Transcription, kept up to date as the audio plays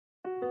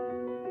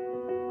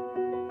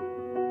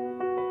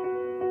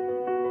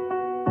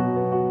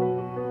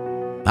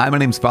Hi, my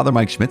name's Father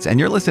Mike Schmitz, and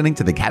you're listening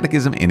to the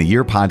Catechism in a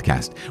Year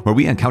podcast, where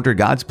we encounter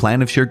God's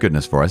plan of sheer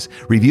goodness for us,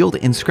 revealed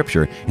in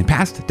Scripture and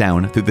passed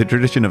down through the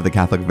tradition of the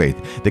Catholic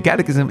faith. The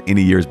Catechism in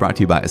a Year is brought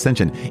to you by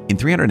Ascension. In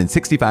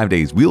 365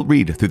 days, we'll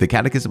read through the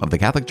Catechism of the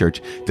Catholic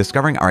Church,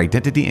 discovering our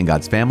identity in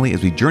God's family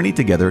as we journey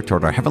together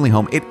toward our heavenly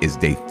home. It is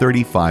day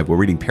 35. We're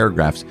reading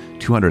paragraphs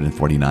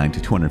 249 to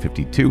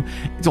 252.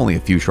 It's only a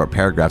few short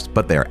paragraphs,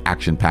 but they are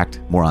action-packed.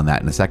 More on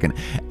that in a second.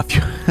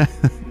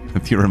 A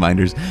few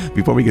reminders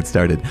before we get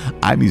started.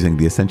 I'm using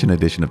the Ascension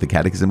edition of the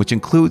Catechism, which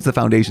includes the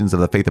foundations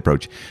of the faith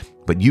approach,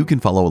 but you can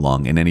follow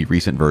along in any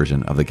recent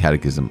version of the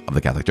Catechism of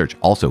the Catholic Church.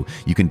 Also,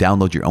 you can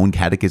download your own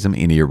Catechism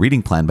in your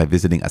reading plan by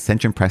visiting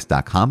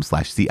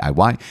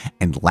ascensionpress.com/CIY.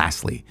 And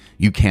lastly,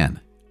 you can,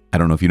 I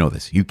don't know if you know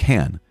this, you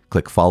can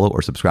click follow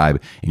or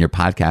subscribe in your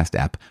podcast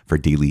app for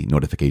daily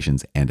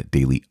notifications and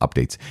daily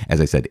updates.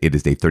 As I said, it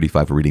is day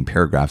 35 for reading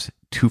paragraphs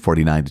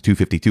 249 to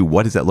 252.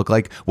 What does that look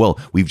like? Well,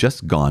 we've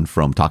just gone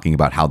from talking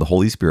about how the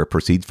Holy Spirit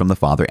proceeds from the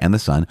Father and the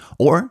Son,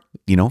 or,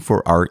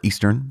 for our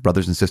Eastern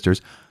brothers and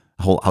sisters,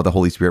 how the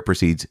Holy Spirit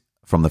proceeds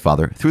from the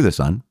Father through the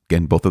Son.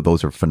 Again, both of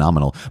those are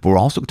phenomenal. But we're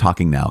also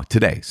talking now,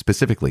 today,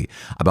 specifically,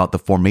 about the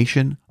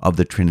formation of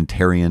the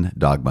Trinitarian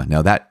dogma.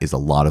 Now, that is a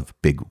lot of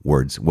big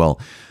words. Well,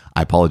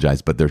 I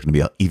apologize, but there's going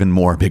to be even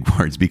more big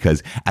words,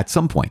 because at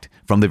some point,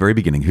 from the very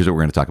beginning, here's what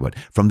we're going to talk about.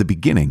 From the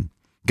beginning,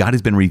 God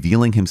has been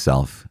revealing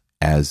himself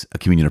as a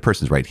communion of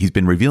persons, right? He's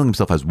been revealing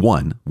himself as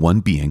one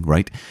being,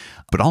 right?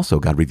 But also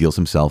God reveals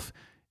himself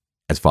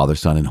as Father,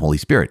 Son, and Holy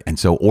Spirit. And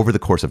so over the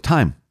course of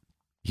time,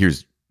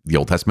 here's the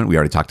Old Testament. We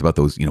already talked about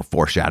those,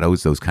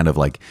 foreshadows, those kind of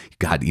like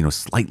God,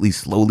 slightly,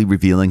 slowly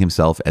revealing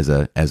himself as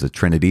a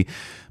Trinity.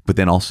 But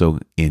then also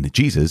in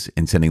Jesus,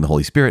 in sending the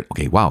Holy Spirit,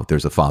 okay, wow,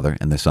 there's a Father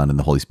and the Son and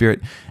the Holy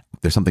Spirit.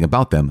 There's something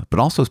about them, but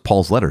also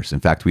Paul's letters. In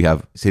fact, we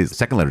have his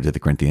second letter to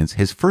the Corinthians,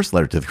 his first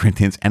letter to the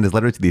Corinthians, and his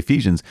letter to the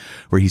Ephesians,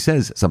 where he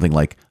says something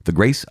like, the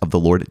grace of the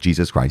Lord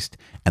Jesus Christ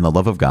and the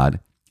love of God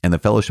and the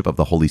fellowship of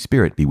the Holy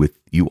Spirit be with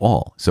you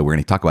all. So we're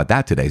going to talk about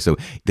that today. So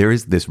there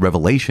is this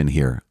revelation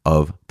here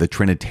of the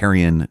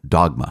Trinitarian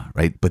dogma,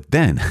 right? But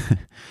then,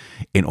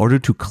 in order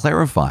to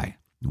clarify,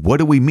 what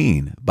do we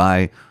mean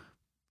by,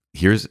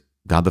 here's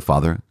God the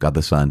Father, God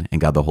the Son,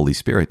 and God the Holy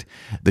Spirit,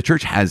 the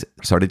church has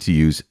started to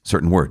use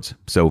certain words.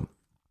 So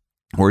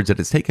words that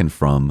it's taken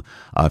from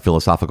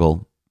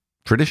philosophical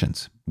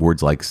traditions,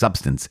 words like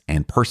substance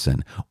and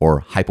person,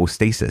 or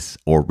hypostasis,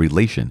 or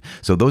relation.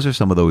 So those are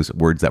some of those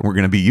words that we're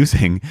going to be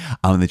using.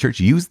 The church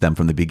used them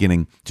from the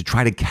beginning to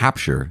try to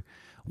capture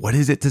what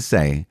is it to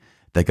say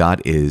that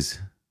God is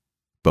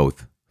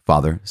both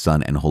Father,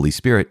 Son, and Holy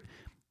Spirit,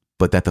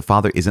 but that the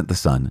Father isn't the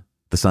Son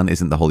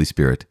isn't the Holy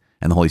Spirit,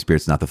 and the Holy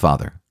Spirit's not the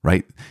Father,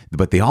 right?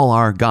 But they all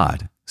are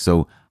God.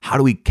 So how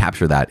do we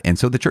capture that? And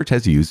so the church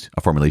has used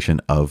a formulation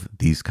of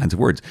these kinds of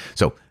words.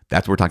 So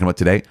that's what we're talking about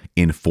today.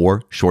 In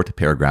 4 short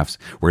paragraphs,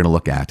 we're going to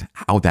look at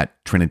how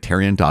that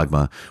Trinitarian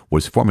dogma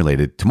was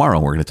formulated. Tomorrow,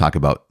 we're going to talk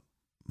about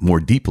more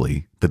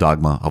deeply the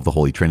dogma of the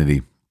Holy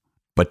Trinity.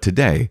 But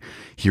today,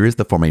 here is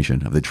the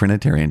formation of the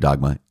Trinitarian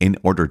dogma. In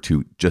order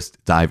to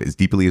just dive as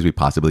deeply as we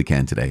possibly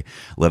can today,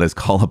 let us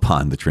call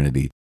upon the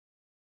Trinity.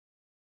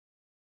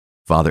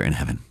 Father in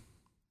heaven,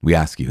 we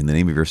ask you in the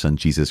name of your Son,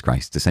 Jesus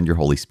Christ, to send your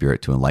Holy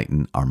Spirit to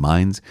enlighten our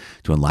minds,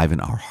 to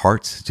enliven our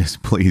hearts.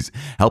 Just please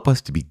help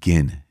us to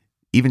begin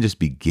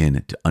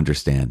to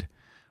understand,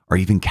 or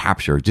even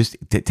capture,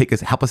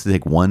 help us to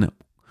take one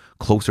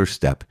closer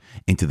step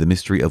into the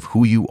mystery of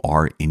who you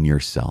are in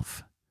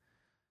yourself.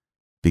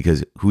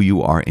 Because who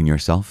you are in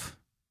yourself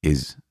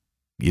is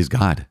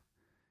God.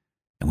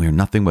 And we are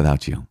nothing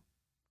without you.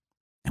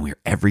 And we are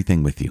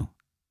everything with you.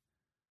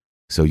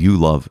 So you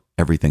love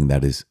everything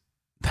that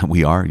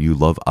we are. You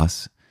love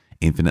us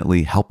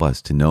infinitely. Help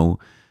us to know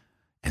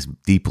as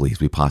deeply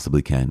as we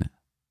possibly can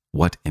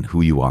what and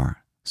who you are,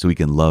 so we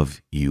can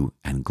love you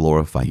and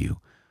glorify you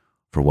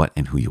for what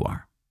and who you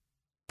are.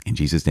 In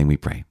Jesus' name we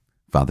pray,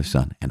 Father,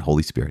 Son, and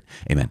Holy Spirit.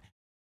 Amen.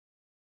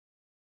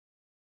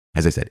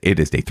 As I said, it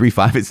is day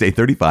 35. It's day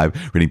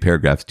 35, reading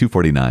paragraphs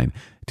 249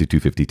 to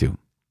 252.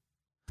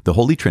 The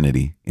Holy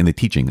Trinity in the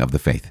teaching of the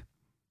faith.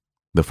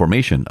 The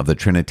formation of the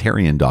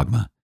Trinitarian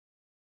dogma.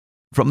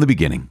 From the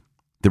beginning,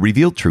 the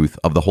revealed truth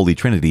of the Holy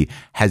Trinity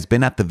has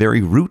been at the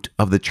very root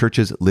of the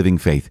Church's living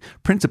faith,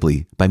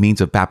 principally by means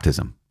of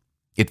baptism.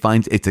 It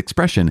finds its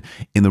expression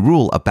in the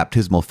rule of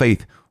baptismal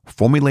faith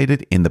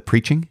formulated in the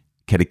preaching,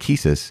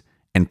 catechesis,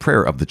 and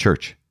prayer of the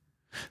Church.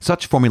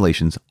 Such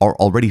formulations are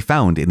already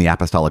found in the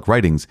apostolic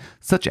writings,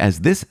 such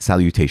as this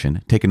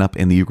salutation taken up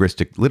in the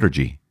Eucharistic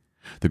liturgy.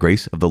 The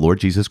grace of the Lord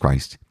Jesus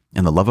Christ,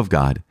 and the love of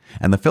God,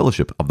 and the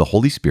fellowship of the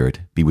Holy Spirit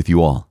be with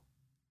you all.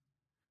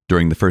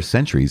 During the first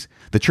centuries,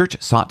 the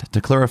Church sought to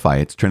clarify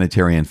its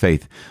Trinitarian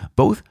faith,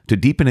 both to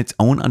deepen its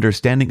own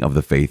understanding of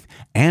the faith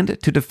and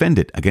to defend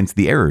it against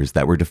the errors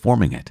that were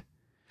deforming it.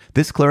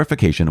 This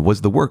clarification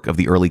was the work of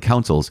the early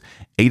councils,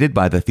 aided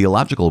by the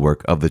theological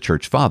work of the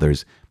Church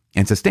Fathers,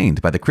 and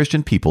sustained by the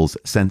Christian people's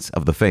sense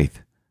of the faith.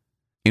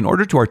 In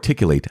order to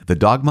articulate the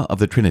dogma of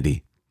the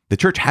Trinity, the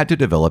church had to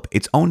develop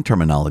its own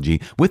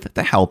terminology with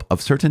the help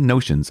of certain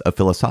notions of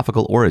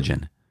philosophical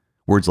origin.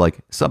 Words like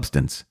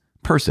substance,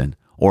 person,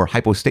 or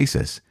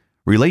hypostasis,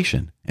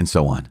 relation, and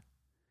so on.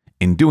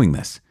 In doing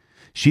this,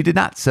 she did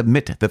not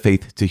submit the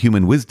faith to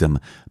human wisdom,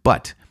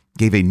 but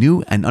gave a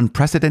new and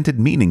unprecedented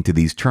meaning to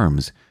these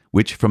terms,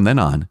 which from then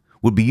on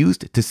would be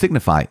used to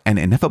signify an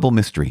ineffable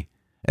mystery,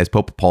 as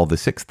Pope Paul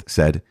VI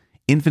said,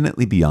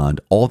 infinitely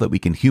beyond all that we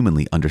can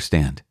humanly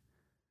understand.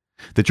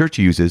 The Church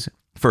uses,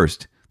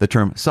 first, the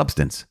term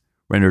substance,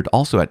 rendered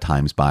also at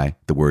times by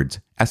the words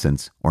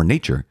essence or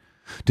nature,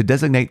 to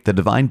designate the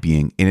divine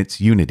being in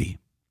its unity.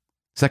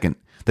 Second,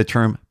 the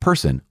term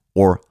person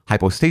or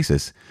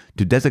hypostasis,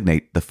 to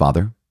designate the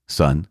Father,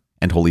 Son,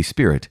 and Holy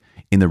Spirit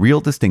in the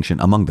real distinction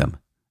among them.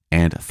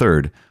 And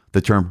third,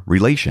 the term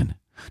relation,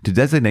 to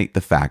designate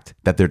the fact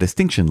that their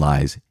distinction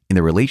lies in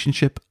the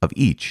relationship of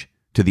each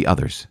to the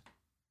others.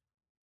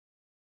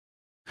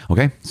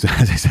 Okay, so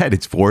as I said,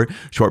 it's 4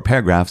 short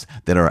paragraphs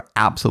that are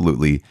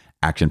absolutely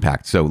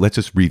action-packed. So let's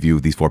just review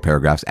these 4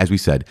 paragraphs. As we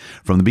said,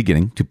 from the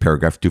beginning to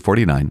paragraph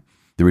 249,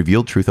 the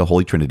revealed truth of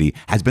Holy Trinity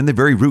has been the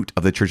very root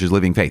of the Church's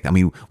living faith. I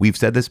mean, we've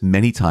said this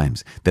many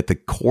times, that the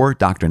core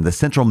doctrine, the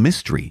central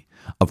mystery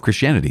of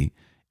Christianity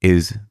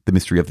is the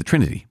mystery of the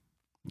Trinity,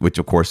 which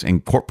of course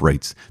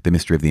incorporates the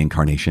mystery of the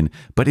incarnation,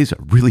 but is a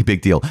really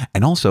big deal.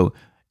 And also,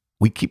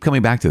 we keep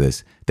coming back to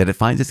this, that it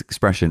finds its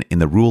expression in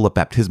the rule of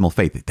baptismal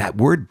faith. That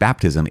word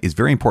baptism is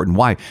very important.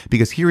 Why?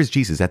 Because here is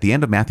Jesus at the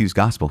end of Matthew's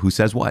gospel who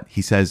says what?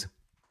 He says,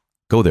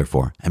 "Go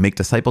therefore and make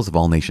disciples of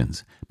all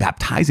nations,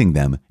 baptizing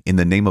them in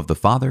the name of the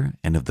Father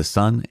and of the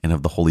Son and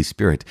of the Holy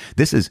Spirit."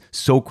 This is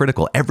so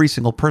critical. Every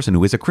single person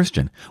who is a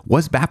Christian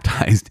was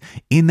baptized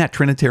in that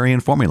Trinitarian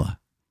formula.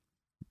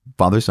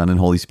 Father, Son, and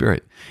Holy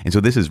Spirit. And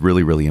so this is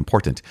really, really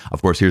important.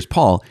 Of course, here's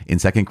Paul in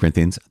 2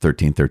 Corinthians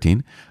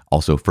 13:13,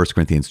 also 1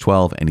 Corinthians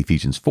 12 and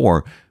Ephesians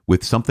 4,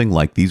 with something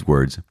like these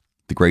words: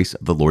 "The grace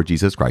of the Lord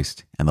Jesus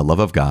Christ and the love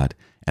of God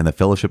and the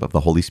fellowship of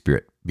the Holy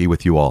Spirit be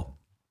with you all."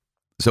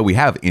 So we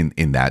have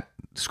in that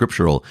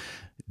scriptural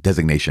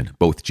designation,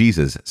 both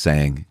Jesus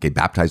saying, "Okay,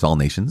 baptize all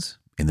nations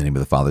in the name of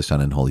the Father, Son,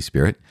 and Holy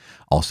Spirit."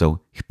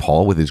 Also,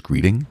 Paul with his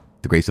greeting,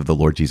 "The grace of the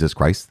Lord Jesus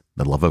Christ,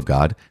 the love of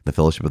God, the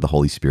fellowship of the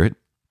Holy Spirit."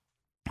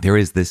 There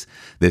is this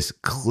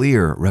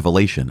clear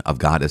revelation of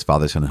God as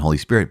Father, Son, and Holy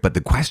Spirit. But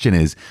the question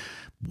is,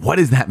 what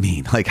does that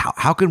mean? Like,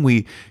 how can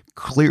we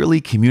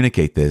clearly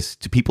communicate this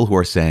to people who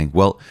are saying,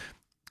 well,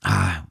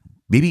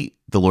 maybe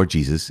the Lord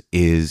Jesus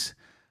is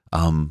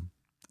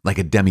like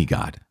a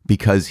demigod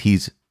because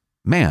he's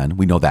man,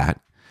 we know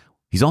that.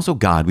 He's also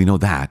God, we know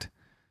that.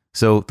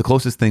 So the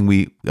closest thing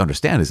we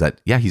understand is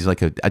that, yeah, he's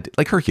like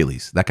like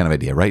Hercules, that kind of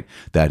idea, right?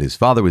 That his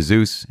father was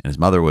Zeus and his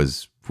mother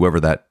was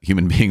whoever that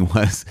human being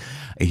was.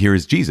 Here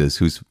is Jesus,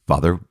 whose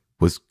father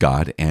was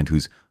God and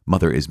whose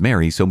mother is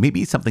Mary. So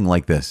maybe something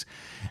like this.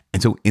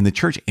 And so in the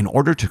church, in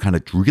order to kind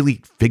of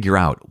really figure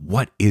out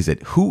what is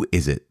it, who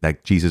is it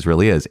that Jesus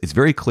really is, it's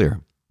very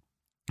clear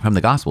from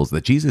the Gospels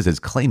that Jesus is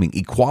claiming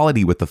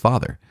equality with the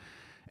Father.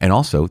 And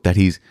also that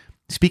he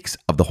speaks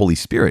of the Holy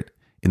Spirit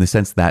in the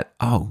sense that,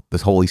 oh,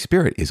 this Holy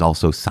Spirit is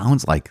also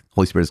sounds like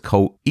Holy Spirit is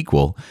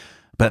co-equal.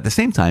 But at the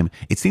same time,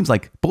 it seems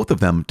like both of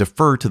them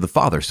defer to the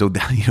Father. So,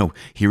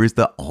 here is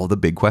all the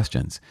big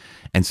questions.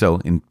 And so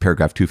in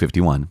paragraph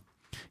 251,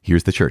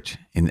 here's the church.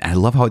 And I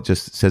love how it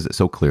just says it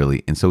so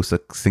clearly and so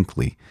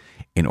succinctly.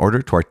 In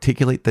order to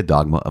articulate the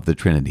dogma of the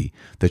Trinity,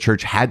 the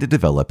church had to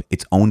develop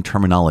its own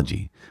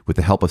terminology with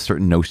the help of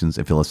certain notions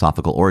of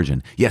philosophical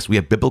origin. Yes, we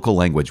have biblical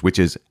language, which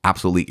is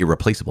absolutely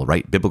irreplaceable,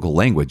 right? Biblical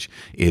language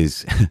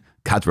is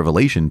God's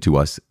revelation to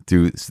us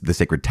through the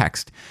sacred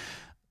text.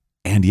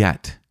 And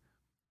yet,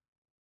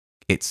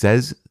 it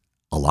says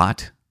a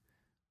lot,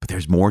 but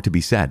there's more to be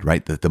said,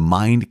 right? The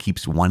mind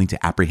keeps wanting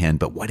to apprehend,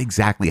 but what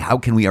exactly, how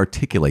can we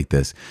articulate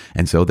this?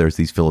 And so there's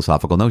these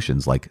philosophical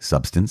notions like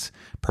substance,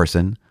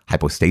 person,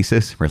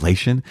 hypostasis,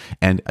 relation.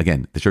 And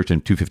again, the church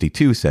in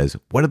 252 says,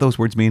 what do those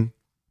words mean?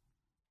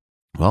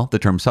 Well, the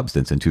term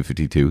substance in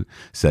 252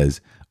 says,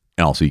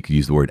 and also you could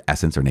use the word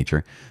essence or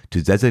nature,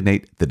 to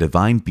designate the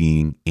divine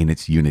being in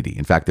its unity.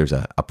 In fact, there's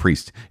a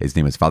priest, his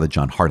name is Father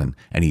John Hardon,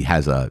 and he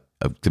has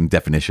some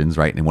definitions,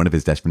 right? And one of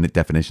his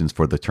definitions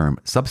for the term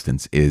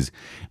substance is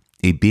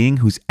a being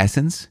whose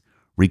essence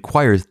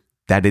requires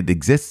that it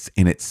exists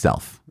in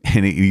itself.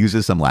 And he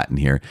uses some Latin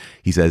here.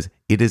 He says,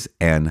 it is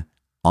an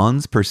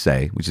ons per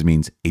se, which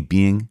means a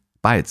being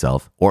by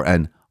itself, or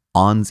an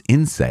ons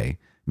in se,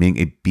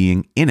 meaning a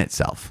being in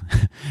itself.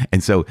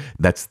 And so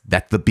that's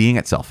the being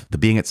itself. The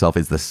being itself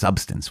is the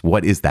substance.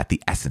 What is that?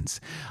 The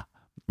essence.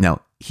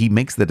 Now, he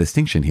makes the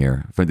distinction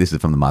here, this is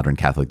from the Modern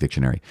Catholic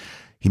Dictionary.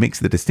 He makes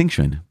the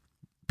distinction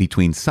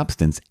between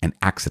substance and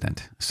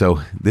accident.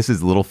 So this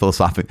is a little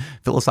philosophy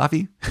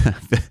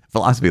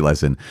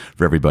lesson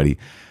for everybody.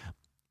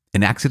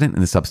 An accident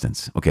and a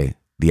substance. Okay,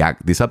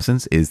 the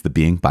substance is the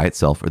being by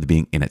itself or the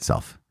being in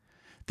itself.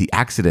 The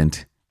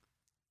accident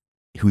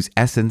whose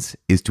essence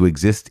is to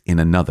exist in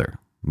another,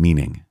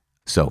 meaning.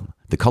 So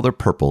the color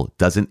purple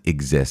doesn't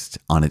exist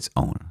on its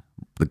own.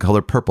 The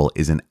color purple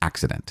is an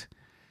accident.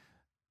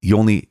 you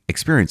only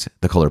experience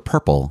the color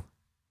purple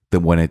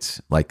than when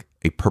it's like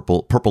a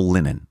purple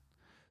linen.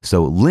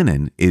 So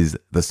linen is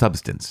the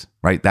substance,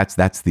 right? That's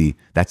the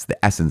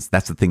essence.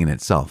 That's the thing in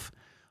itself.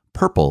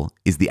 Purple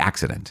is the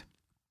accident.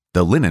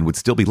 The linen would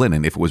still be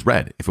linen if it was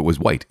red, if it was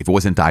white, if it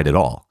wasn't dyed at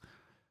all.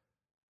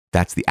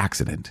 That's the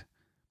accident.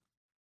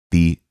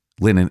 The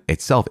linen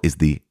itself is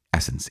the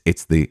essence.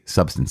 It's the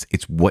substance.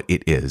 It's what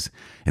it is.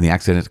 And the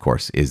accident, of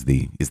course, is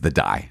the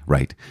dye,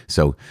 right?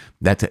 So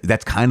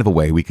that's kind of a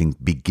way we can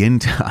begin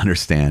to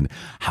understand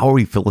how are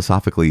we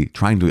philosophically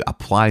trying to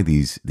apply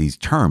these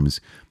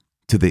terms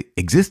to the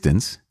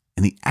existence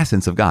and the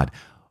essence of God.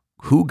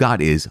 Who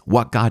God is,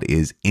 what God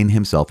is in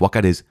himself, what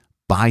God is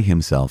by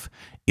himself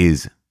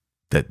is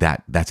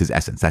that's his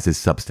essence, that's his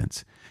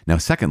substance. Now,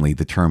 secondly,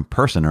 the term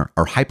person or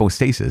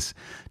hypostasis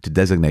to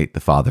designate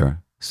the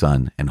Father,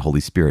 Son, and Holy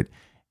Spirit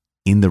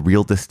in the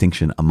real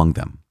distinction among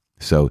them.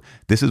 So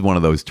this is one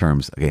of those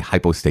terms, okay,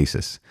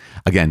 hypostasis.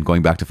 Again,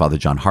 going back to Father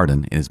John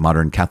Hardon in his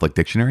Modern Catholic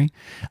Dictionary,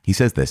 he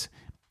says this: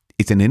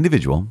 it's an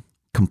individual,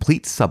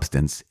 complete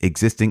substance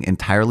existing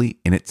entirely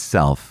in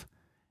itself,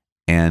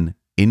 an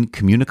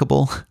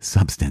incommunicable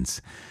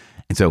substance.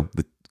 And so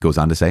it goes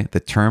on to say, the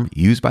term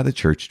used by the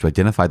Church to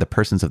identify the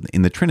persons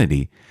in the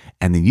Trinity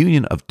and the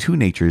union of two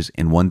natures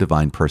in one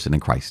divine person in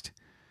Christ.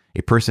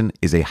 A person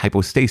is a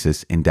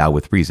hypostasis endowed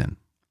with reason.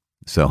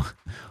 So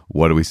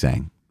what are we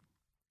saying?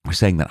 We're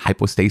saying that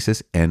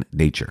hypostasis and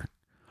nature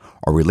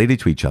are related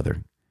to each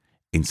other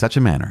in such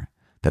a manner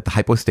that the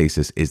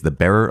hypostasis is the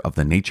bearer of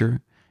the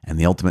nature and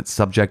the ultimate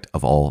subject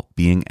of all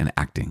being and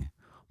acting,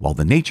 while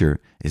the nature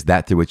is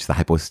that through which the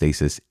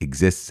hypostasis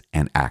exists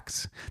and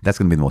acts. That's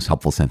going to be the most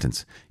helpful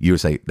sentence. You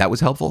would say, that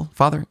was helpful,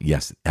 Father?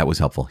 Yes, that was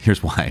helpful.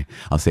 Here's why.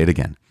 I'll say it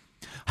again.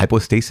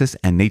 Hypostasis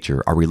and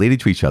nature are related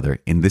to each other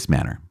in this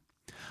manner.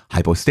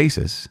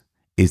 Hypostasis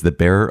is the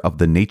bearer of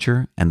the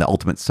nature and the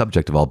ultimate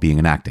subject of all being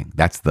and acting.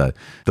 That's the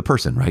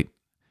person, right?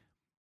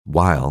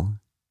 While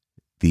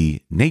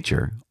the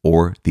nature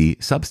or the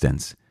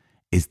substance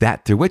is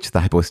that through which the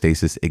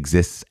hypostasis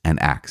exists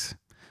and acts.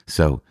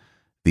 So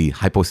the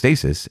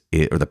hypostasis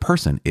or the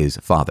person is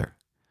Father,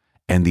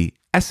 and the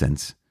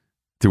essence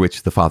through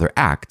which the Father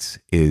acts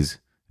is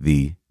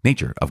the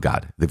nature of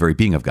God, the very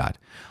being of God.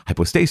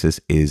 Hypostasis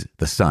is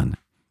the Son,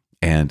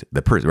 and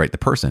the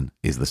person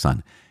is the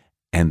Son.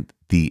 And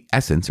the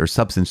essence or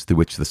substance through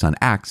which the Son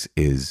acts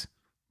is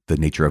the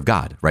nature of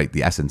God, right?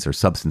 The essence or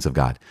substance of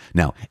God.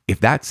 Now, if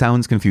that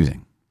sounds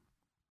confusing,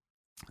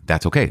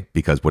 that's okay,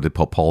 because what did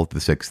Pope Paul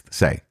VI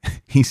say?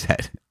 He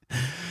said,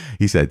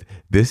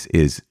 this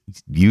is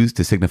used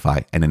to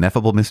signify an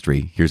ineffable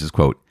mystery. Here's his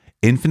quote: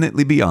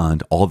 infinitely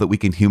beyond all that we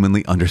can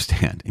humanly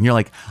understand. And you're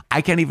like,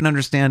 I can't even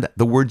understand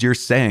the words you're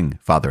saying,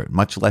 Father,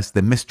 much less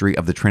the mystery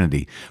of the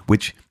Trinity,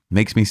 which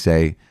makes me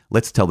say,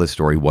 let's tell this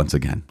story once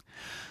again.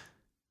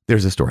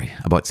 There's a story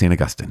about St.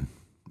 Augustine.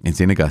 And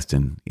St.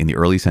 Augustine, in the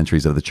early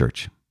centuries of the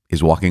church,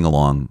 is walking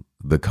along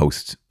the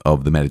coast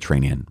of the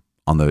Mediterranean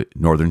on the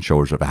northern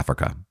shores of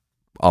Africa.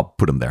 I'll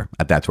put him there.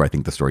 That's where I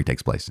think the story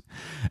takes place.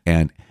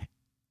 And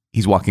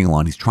he's walking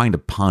along. He's trying to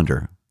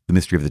ponder the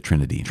mystery of the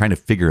Trinity, trying to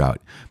figure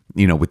out,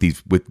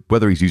 with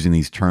whether he's using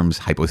these terms,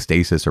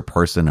 hypostasis or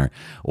person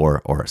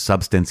or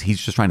substance. He's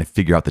just trying to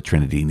figure out the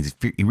Trinity. And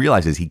he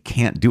realizes he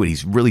can't do it.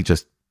 He's really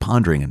just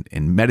pondering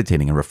and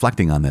meditating and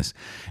reflecting on this.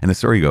 And the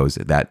story goes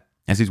that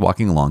as he's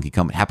walking along, he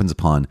happens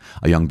upon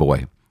a young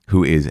boy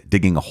who is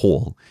digging a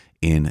hole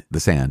in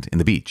the sand in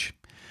the beach.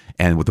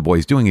 And what the boy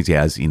is doing is he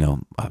has,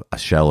 a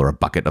shell or a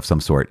bucket of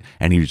some sort,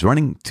 and he's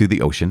running to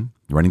the ocean,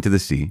 running to the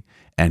sea,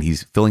 and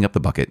he's filling up the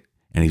bucket,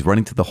 and he's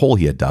running to the hole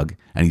he had dug,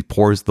 and he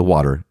pours the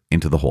water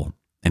into the hole.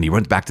 And he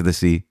runs back to the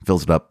sea,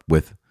 fills it up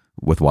with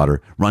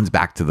water, runs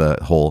back to the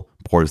hole,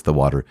 pours the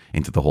water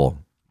into the hole.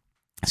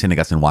 St.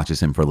 Augustine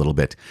watches him for a little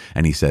bit,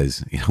 and he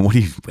says, what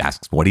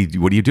are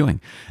you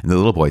doing? And the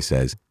little boy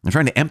says, I'm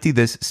trying to empty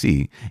this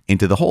sea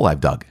into the hole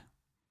I've dug.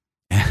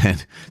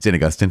 And St.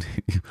 Augustine,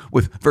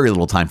 with very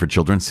little time for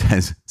children,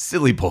 says,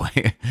 silly boy,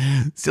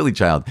 silly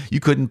child,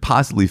 you couldn't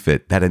possibly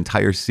fit that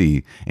entire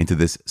sea into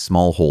this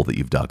small hole that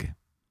you've dug.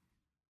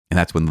 And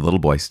that's when the little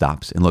boy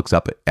stops and looks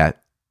up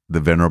at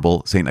the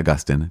venerable St.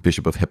 Augustine,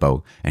 Bishop of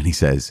Hippo, and he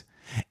says,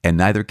 and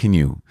neither can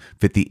you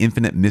fit the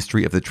infinite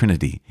mystery of the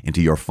Trinity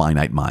into your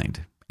finite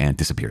mind. And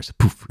disappears.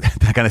 Poof,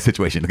 that kind of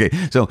situation. Okay,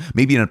 so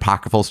maybe an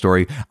apocryphal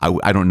story,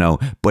 I don't know,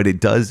 but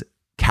it does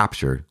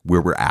capture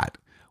where we're at.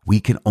 We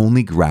can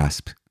only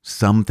grasp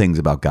some things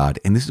about God,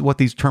 and this is what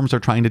these terms are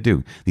trying to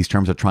do.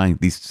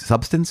 These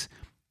substance,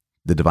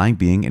 the divine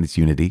being and its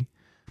unity,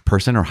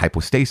 person or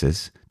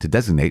hypostasis, to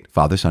designate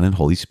Father, Son, and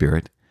Holy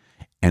Spirit,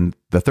 and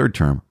the third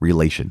term,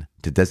 relation,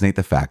 to designate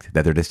the fact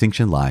that their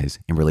distinction lies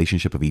in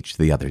relationship of each to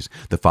the others.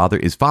 The Father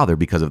is Father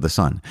because of the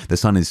Son. The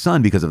Son is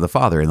Son because of the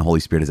Father, and the Holy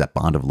Spirit is that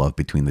bond of love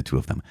between the two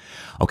of them.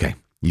 Okay,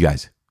 you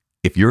guys,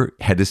 if your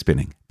head is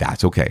spinning,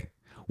 that's okay.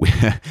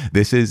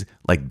 This is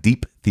like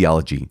deep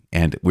theology,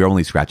 and we're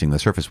only scratching the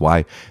surface.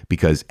 Why?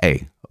 Because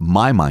A,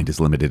 my mind is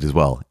limited as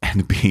well,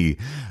 and B,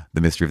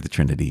 the mystery of the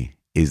Trinity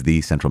is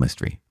the central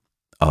mystery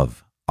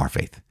of our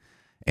faith.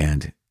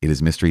 And it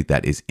is mystery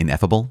that is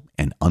ineffable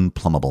and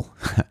unplumbable.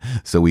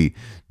 So we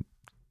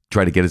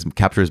try to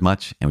capture as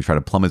much, and we try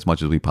to plumb as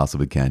much as we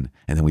possibly can.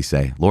 And then we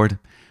say, Lord,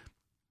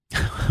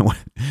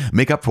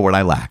 make up for what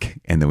I lack.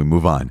 And then we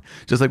move on,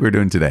 just like we're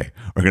doing today.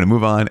 We're going to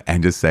move on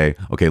and just say,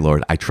 okay,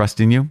 Lord, I trust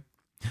in you.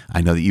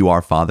 I know that you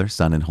are Father,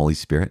 Son, and Holy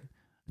Spirit,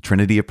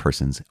 Trinity of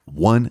persons,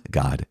 one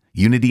God,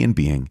 unity in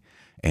being,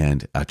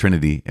 and a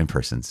Trinity in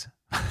persons.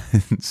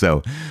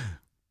 And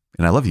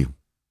I love you,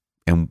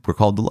 and we're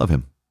called to love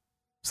him.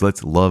 So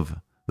let's love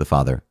the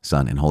Father,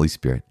 Son, and Holy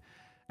Spirit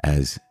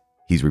as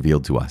he's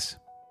revealed to us.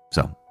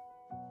 So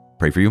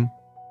pray for you.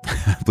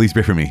 Please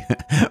pray for me.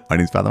 My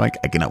name's Father Mike.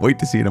 I cannot wait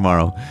to see you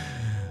tomorrow.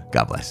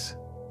 God bless.